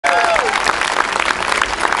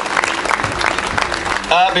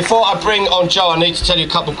Before I bring on Joe, I need to tell you a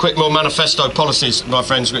couple quick more manifesto policies, my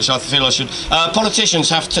friends, which I feel I should. Politicians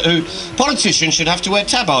should have to wear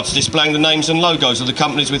tabards displaying the names and logos of the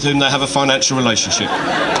companies with whom they have a financial relationship.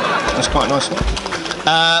 That's quite nice, isn't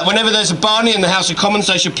it? Whenever there's a Barney in the House of Commons,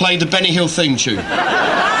 they should play the Benny Hill theme tune.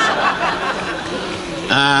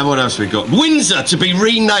 What else we got? Windsor to be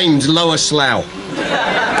renamed Lower Slough.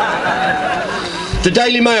 The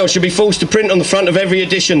Daily Mail should be forced to print on the front of every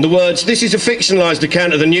edition the words, "This is a fictionalised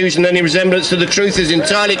account of the news and any resemblance to the truth is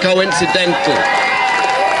entirely coincidental."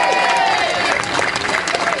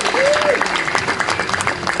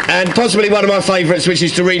 And possibly one of my favourites, which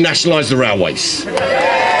is to renationalise the railways.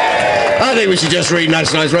 I think we should just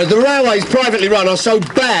renationalise railways. The railways, privately run, are so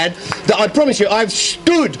bad that I promise you I've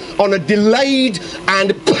stood on a delayed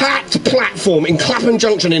and packed platform in Clapham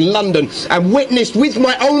Junction in London and witnessed with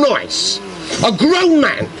my own eyes a grown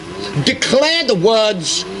man declare the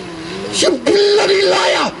words, "You bloody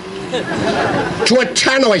liar!" to a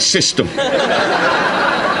tannoy system.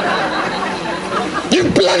 "You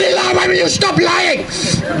bloody liar, why will you stop lying?"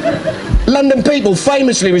 London people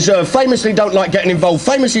famously reserved, famously don't like getting involved,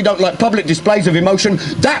 famously don't like public displays of emotion.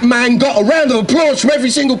 That man got a round of applause from every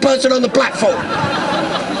single person on the platform.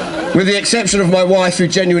 With the exception of my wife, who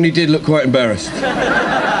genuinely did look quite embarrassed.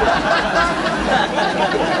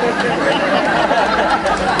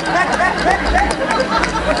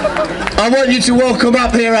 I want you to welcome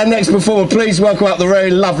up here our next performer. Please welcome up the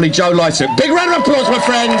very lovely Joe Lycett. Big round of applause, my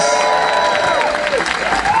friends.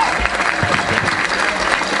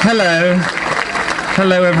 Hello.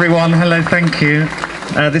 Hello, everyone. Hello, thank you.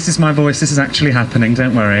 This is my voice. This is actually happening,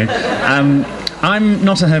 don't worry. I'm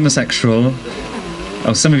not a homosexual.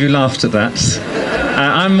 Oh, some of you laughed at that.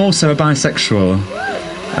 I'm also a bisexual.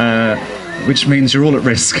 Which means you're all at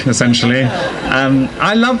risk, essentially.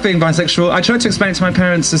 I love being bisexual. I tried to explain it to my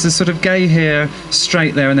parents as a sort of gay here,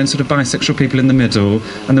 straight there, and then sort of bisexual people in the middle.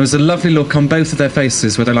 And there was a lovely look on both of their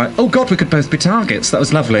faces where they're like, "Oh God, we could both be targets." That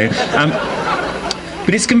was lovely.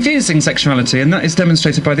 But it's confusing, sexuality, and that is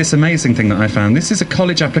demonstrated by this amazing thing that I found. This is a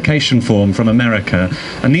college application form from America,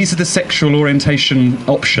 and these are the sexual orientation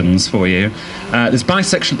options for you. There's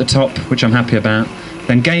bisexual at the top, which I'm happy about,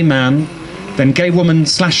 then gay man, then gay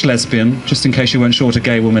woman/lesbian, just in case you weren't sure what a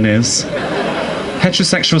gay woman is,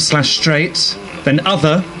 heterosexual/straight, then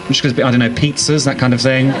other, which could be, I don't know, pizzas, that kind of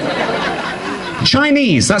thing.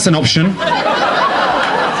 Chinese, that's an option.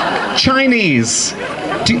 Chinese.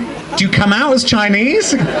 Do you come out as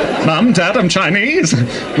Chinese? Mum, Dad, I'm Chinese.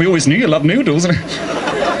 We always knew you loved noodles.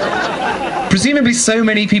 Presumably so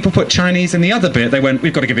many people put Chinese in the other bit, they went,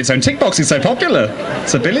 "We've got to give it its own tick box, it's so popular."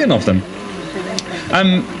 It's 1 billion of them.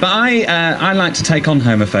 But I like to take on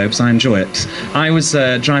homophobes, I enjoy it. I was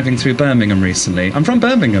driving through Birmingham recently. I'm from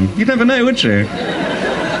Birmingham, you'd never know, would you?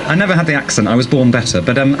 I never had the accent, I was born better,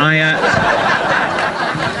 but I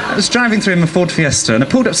was driving through in my Ford Fiesta and I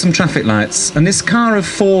pulled up some traffic lights and this car of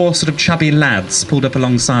 4 sort of chubby lads pulled up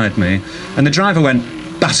alongside me and the driver went,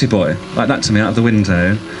 "Batty boy," like that to me out of the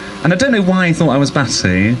window. And I don't know why he thought I was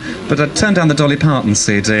Batty, but I turned down the Dolly Parton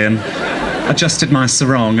CD and adjusted my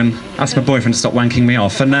sarong and asked my boyfriend to stop wanking me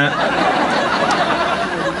off, and I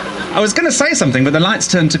was going to say something, but the lights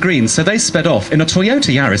turned to green, so they sped off in a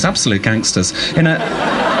Toyota Yaris, absolute gangsters, in a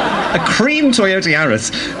cream Toyota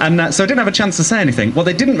Yaris, and so I didn't have a chance to say anything. What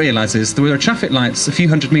they didn't realise is there were traffic lights a few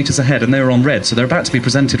hundred metres ahead and they were on red, so they're about to be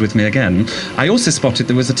presented with me again. I also spotted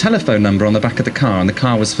there was a telephone number on the back of the car and the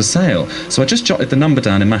car was for sale, so I just jotted the number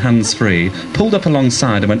down in my hands-free, pulled up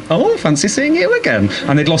alongside and went, "Oh, fancy seeing you again,"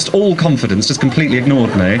 and they'd lost all confidence, just completely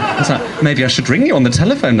ignored me. I was like, "Maybe I should ring you on the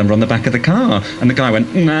telephone number on the back of the car," and the guy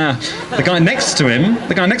went, "Nah." The guy next to him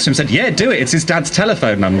said, "Yeah, do it, it's his dad's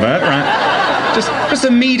telephone number," right? Just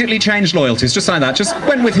immediately changed loyalties, just like that. Just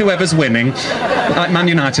went with whoever's winning, like Man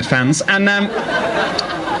United fans. And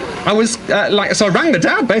I was so I rang the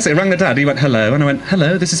dad, basically. I rang the dad. He went, "Hello," and I went,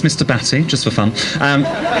 "Hello, this is Mr. Batty," just for fun.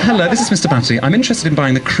 "Hello, this is Mr. Batty. I'm interested in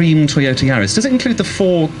buying the cream Toyota Yaris. Does it include the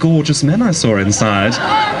 4 gorgeous men I saw inside?"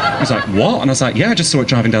 He was like, "What?" And I was like, "Yeah, I just saw it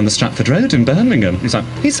driving down the Stratford Road in Birmingham." He's like,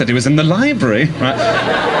 "He said he was in the library." Right?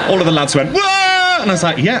 All of the lads went, "Whoa!" And I was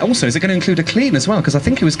like, "Yeah, also, is it going to include a clean as well? Because I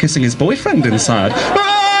think he was kissing his boyfriend inside."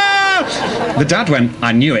 The dad went,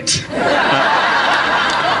 "I knew it."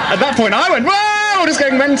 At that point, I went, "Whoa!" just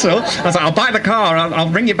going mental. I was like, "I'll buy the car, I'll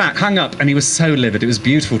ring you back," hung up, and he was so livid. It was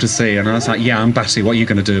beautiful to see, and I was like, "Yeah, I'm Batty, what are you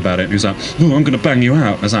going to do about it?" And he was like, "Oh, I'm going to bang you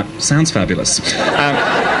out." I was like, "Sounds fabulous."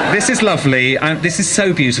 This is lovely. This is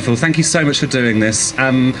so beautiful. Thank you so much for doing this.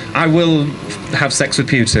 I will have sex with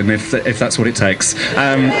Putin if that's what it takes.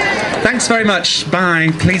 Thanks very much. Bye.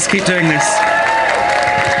 Please keep doing this.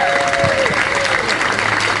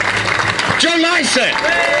 John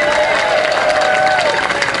Lycett.